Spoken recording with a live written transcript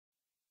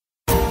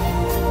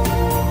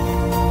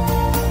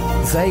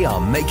They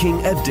are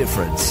making a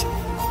difference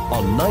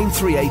on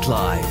 938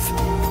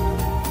 Live.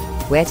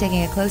 We're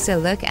taking a closer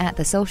look at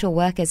the social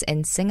workers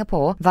in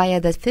Singapore via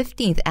the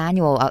 15th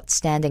Annual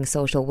Outstanding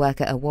Social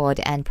Worker Award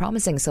and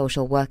Promising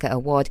Social Worker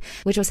Award,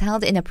 which was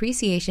held in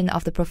appreciation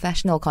of the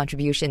professional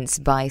contributions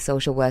by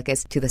social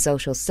workers to the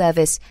social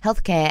service,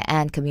 healthcare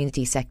and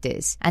community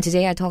sectors. And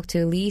today I talked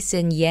to Lee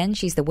Sin Yen.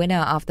 She's the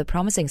winner of the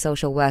Promising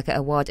Social Worker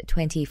Award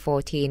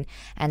 2014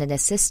 and an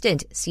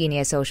Assistant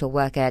Senior Social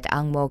Worker at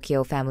Ang Mo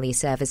Kio Family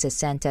Services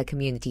Centre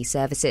Community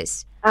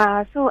Services.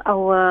 So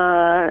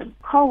our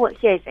core work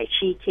here is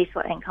actually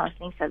casework and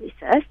counselling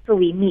services. So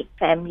we meet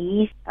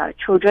families,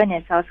 children,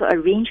 and also a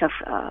range of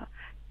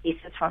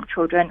cases from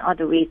children all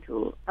the way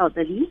to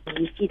elderly.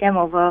 We see them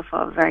over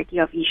for a variety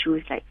of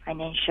issues like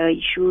financial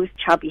issues,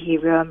 child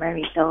behaviour,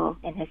 marital,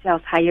 and as well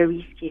as higher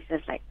risk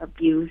cases like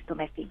abuse,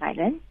 domestic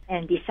violence.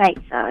 And besides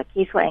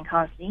casework and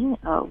counselling,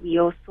 we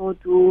also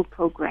do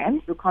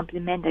programs to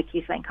complement the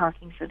casework and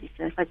counselling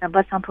services. For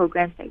example, some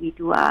programs that we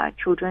do are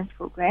children's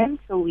programs.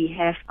 So we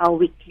have our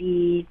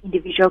weekly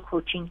individual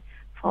coaching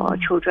for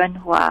children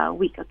who are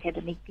weak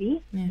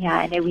academically.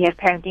 And then we have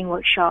parenting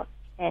workshops.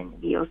 And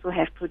we also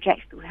have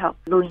projects to help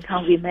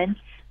low-income women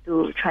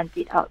to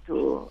transit out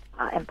to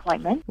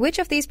employment. Which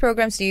of these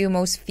programs do you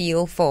most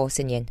feel for,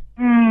 Sin Yen?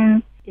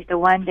 It's the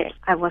one that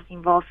I was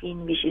involved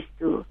in, which is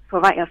to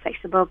provide a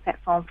flexible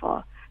platform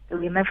for the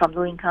women from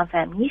low-income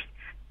families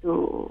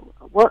to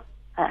work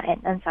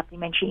and earn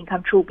supplementary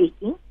income through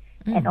baking,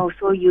 and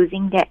also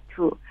using that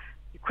to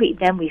equip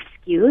them with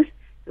skills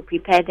to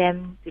prepare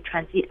them to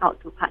transit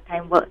out to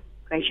part-time work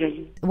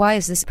gradually. Why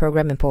is this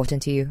program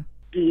important to you?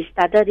 We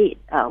started it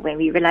when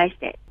we realized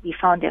that we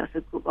found there was a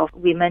group of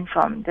women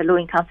from the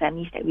low-income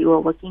families that we were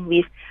working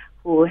with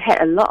who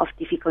had a lot of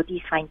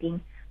difficulties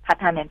finding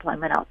part-time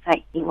employment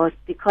outside. It was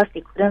because they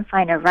couldn't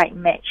find a right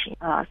match,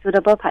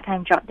 suitable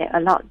part-time job that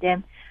allowed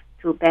them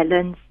to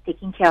balance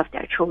taking care of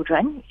their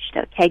children,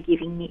 the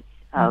caregiving needs,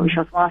 which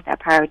was one of their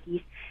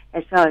priorities,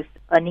 as well as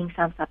earning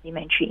some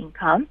supplementary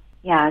income.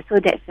 So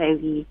that's why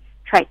we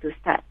tried to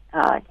start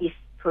this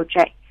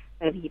project,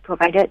 where we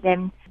provided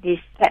them this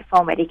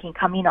platform where they can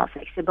come in on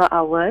flexible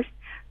hours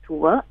to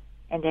work.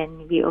 And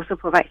then we also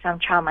provide some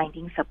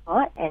child-minding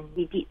support. And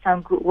we did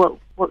some group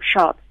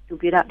workshops to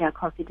build up their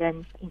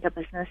confidence,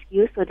 interpersonal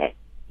skills, so that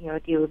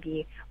they will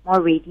be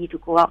more ready to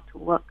go out to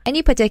work.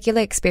 Any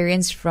particular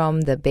experience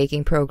from the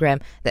baking program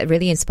that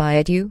really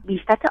inspired you?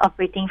 We started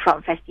operating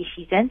from festive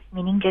seasons,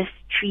 meaning just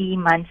 3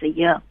 months a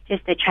year,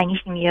 just the Chinese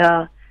New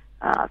Year,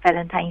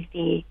 Valentine's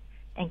Day,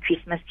 and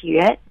Christmas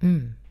period.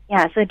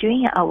 So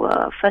during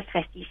our first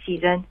festive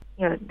season,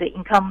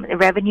 the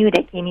revenue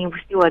that came in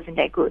still wasn't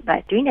that good.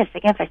 But during the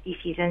second festive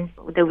season,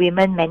 the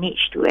women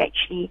managed to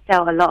actually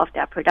sell a lot of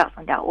their products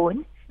on their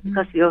own,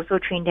 because we also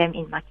train them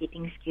in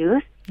marketing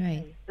skills.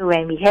 Right. So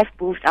when we have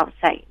booths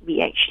outside,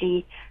 we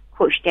actually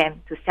coach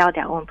them to sell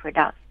their own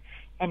products.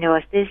 And there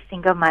was this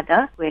single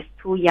mother who has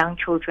 2 young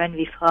children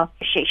with her.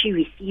 She actually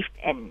received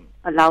an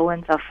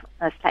allowance of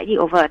slightly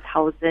over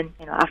 1,000,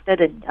 after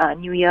the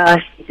New Year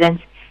seasons.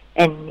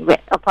 And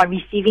upon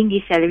receiving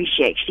this salary,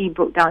 she actually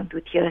broke down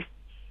into tears,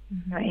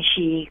 and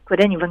she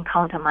couldn't even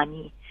count her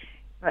money.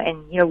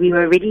 And we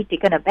were really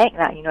taken aback,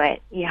 at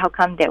how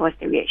come that was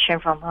the reaction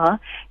from her.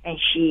 And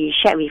she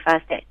shared with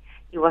us that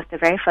it was the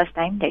very first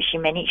time that she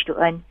managed to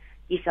earn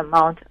this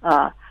amount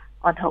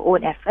on her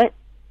own effort.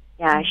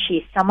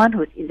 She's someone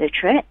who's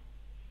illiterate.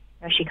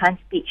 She can't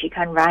speak, she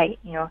can't write,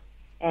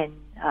 and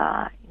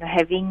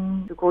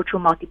having to go through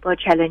multiple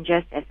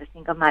challenges as a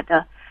single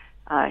mother.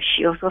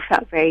 She also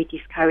felt very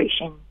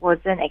discouraged and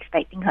wasn't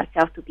expecting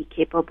herself to be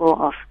capable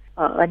of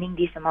earning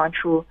this amount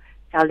through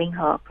selling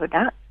her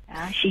products.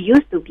 She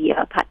used to be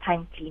a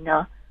part-time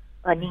cleaner,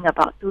 earning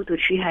about 200 to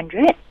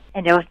 300.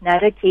 And there was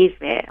another case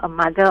where a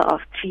mother of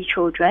 3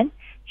 children,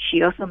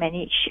 she also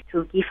managed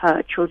to give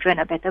her children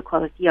a better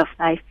quality of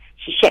life.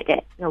 She shared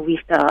that with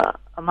the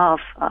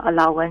amount of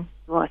allowance,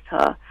 it was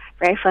her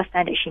very first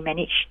time that she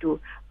managed to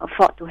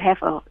afford to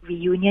have a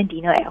reunion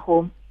dinner at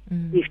home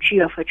with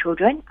 3 of her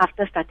children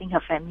after starting her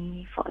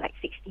family for like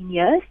 16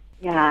 years.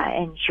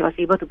 And she was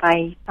able to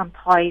buy some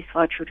toys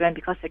for her children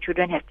because her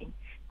children have been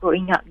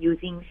growing up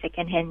using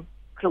second-hand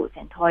clothes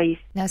and toys.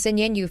 Now, Sin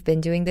Yen, you've been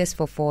doing this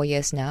for 4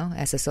 years now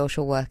as a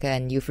social worker,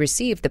 and you've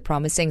received the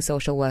Promising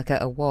Social Worker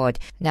Award.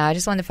 Now, I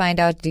just want to find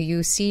out, do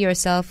you see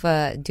yourself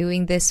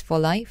doing this for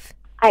life?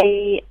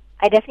 I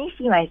definitely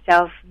see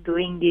myself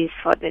doing this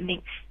for the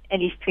next at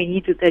least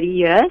 20 to 30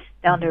 years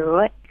down the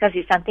road, because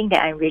it's something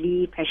that I'm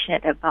really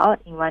passionate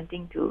about, in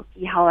wanting to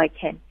see how I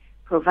can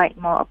provide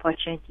more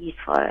opportunities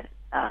for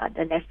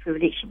the less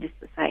privileged in this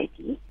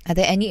society. Are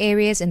there any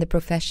areas in the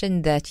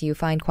profession that you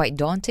find quite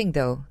daunting,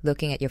 though,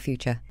 looking at your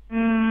future?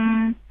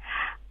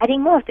 I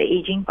think more of the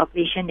aging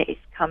population that is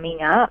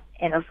coming up,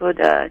 and also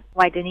the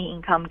widening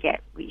income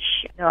gap,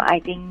 which I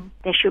think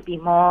there should be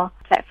more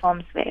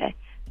platforms where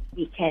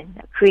we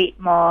can create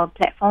more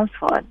platforms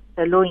for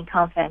the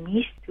low-income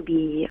families to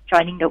be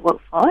joining the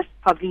workforce,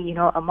 probably,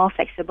 a more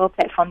flexible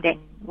platform than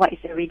what is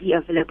already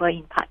available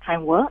in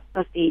part-time work,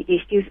 because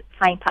they still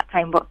find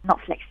part-time work not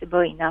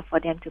flexible enough for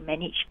them to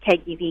manage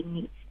caregiving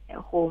needs at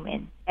home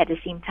and at the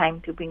same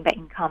time to bring back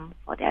income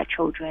for their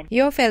children.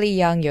 You're fairly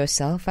young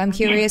yourself. I'm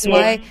curious,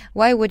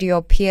 why would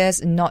your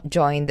peers not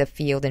join the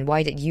field, and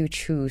why did you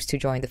choose to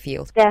join the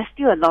field? There are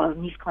still a lot of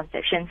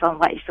misconceptions on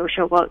what is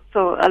social work.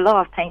 So a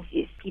lot of times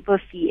people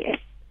see it as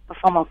a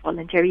form of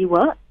voluntary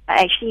work. But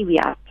actually, we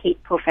are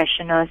paid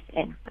professionals,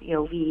 and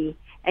we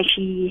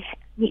actually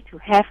need to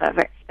have a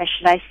very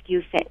specialized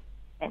skill set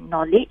and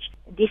knowledge.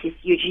 This is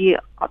usually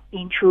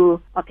obtained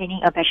through obtaining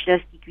a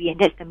bachelor's degree, and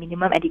that's the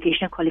minimum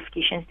educational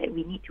qualifications that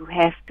we need to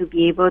have to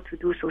be able to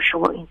do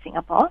social work in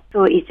Singapore.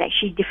 So it's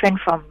actually different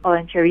from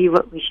voluntary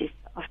work, which is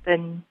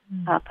often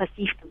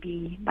perceived to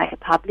be by the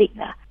public.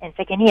 And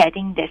secondly, I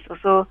think there's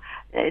also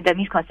the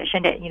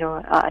misconception that,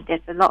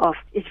 there's a lot of,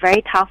 it's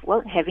very tough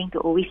work having to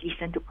always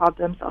listen to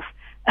problems of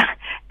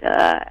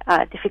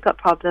the difficult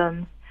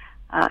problems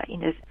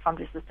from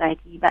the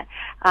society, but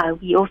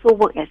we also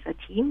work as a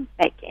team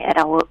back at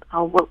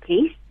our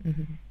workplace.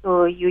 Mm-hmm.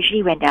 So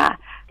usually when there are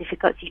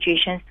difficult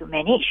situations to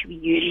manage, we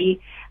usually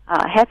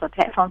have a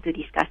platform to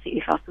discuss it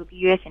with our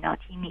superiors and our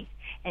teammates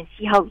and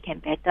see how we can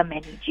better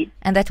manage it.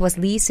 And that was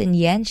Lee Sin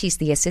Yen. She's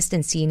the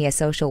Assistant Senior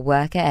Social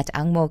Worker at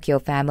Ang Mo Kio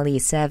Family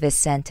Service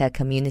Centre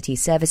Community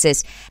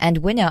Services and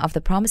winner of the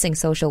Promising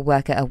Social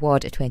Worker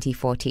Award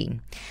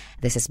 2014.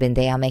 This has been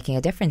They Are Making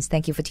a Difference.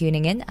 Thank you for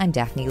tuning in. I'm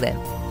Daphne Lim.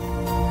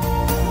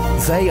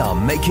 They are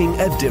making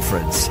a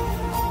difference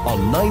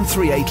on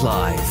 938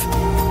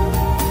 Live.